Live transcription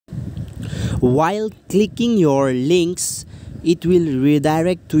While clicking your links, it will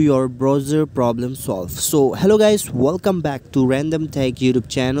redirect to your browser. Problem solved. So hello guys, welcome back to Random Tech YouTube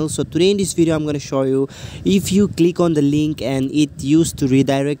channel. So today in this video I'm going to show you if you click on the link and it used to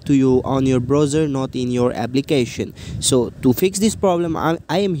redirect to you on your browser, not in your application. So to fix this problem, I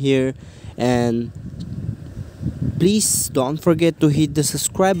am here, and please don't forget to hit the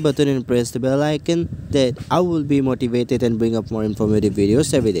subscribe button and press the bell icon, that I will be motivated and bring up more informative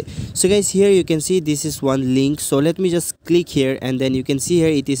videos every day. So guys, here you can see this is one link. So let me just click here, and then you can see here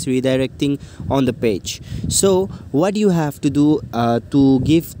it is redirecting on the page. So what you have to do to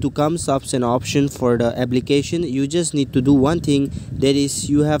give to comes-ups an option for the application, you just need to do one thing, that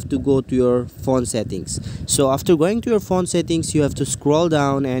is you have to go to your phone settings. So after going to your phone settings, you have to scroll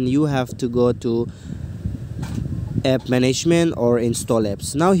down and you have to go to app management or install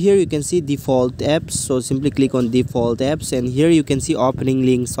apps. Now here you can see default apps, so simply click on default apps, and here you can see opening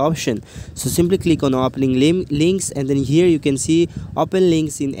links option. So simply click on opening links, and then here you can see open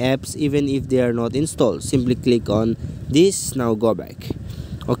links in apps even if they are not installed. Simply click on this. Now go back.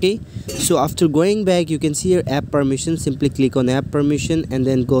 Okay, so after going back, you can see your app permission. Simply click on app permission and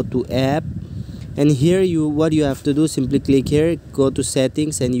then go to app, and here what you have to do, simply click here, go to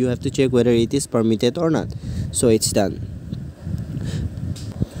settings, and you have to check whether it is permitted or not. So it's done.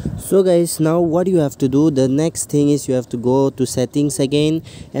 So guys, now what you have to do, the next thing is you have to go to settings again,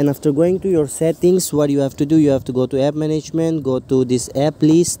 and after going to your settings, what you have to do, you have to go to app management, go to this app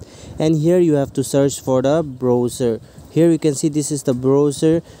list, and here you have to search for the browser. Here you can see this is the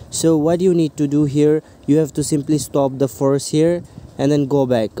browser. So what you need to do here, you have to simply stop the force here and then go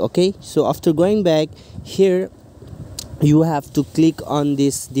back. Okay, so after going back here, you have to click on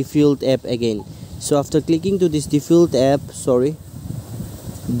this default app again. So after clicking to this default app, so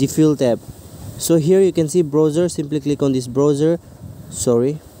here you can see browser. Simply click on this browser,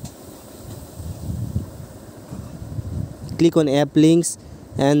 click on app links,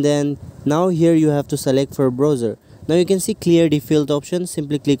 and then now here you have to select for browser. Now you can see clear default option.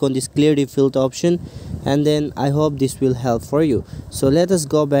 Simply click on this clear default option, and then I hope this will help for you. So let us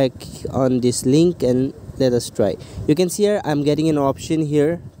go back on this link and let us try. You can see here I'm getting an option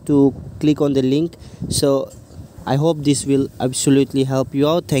here to click on the link. So I hope this will absolutely help you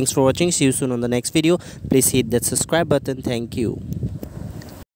out. Thanks for watching. See you soon on the next video. Please hit that subscribe button. Thank you.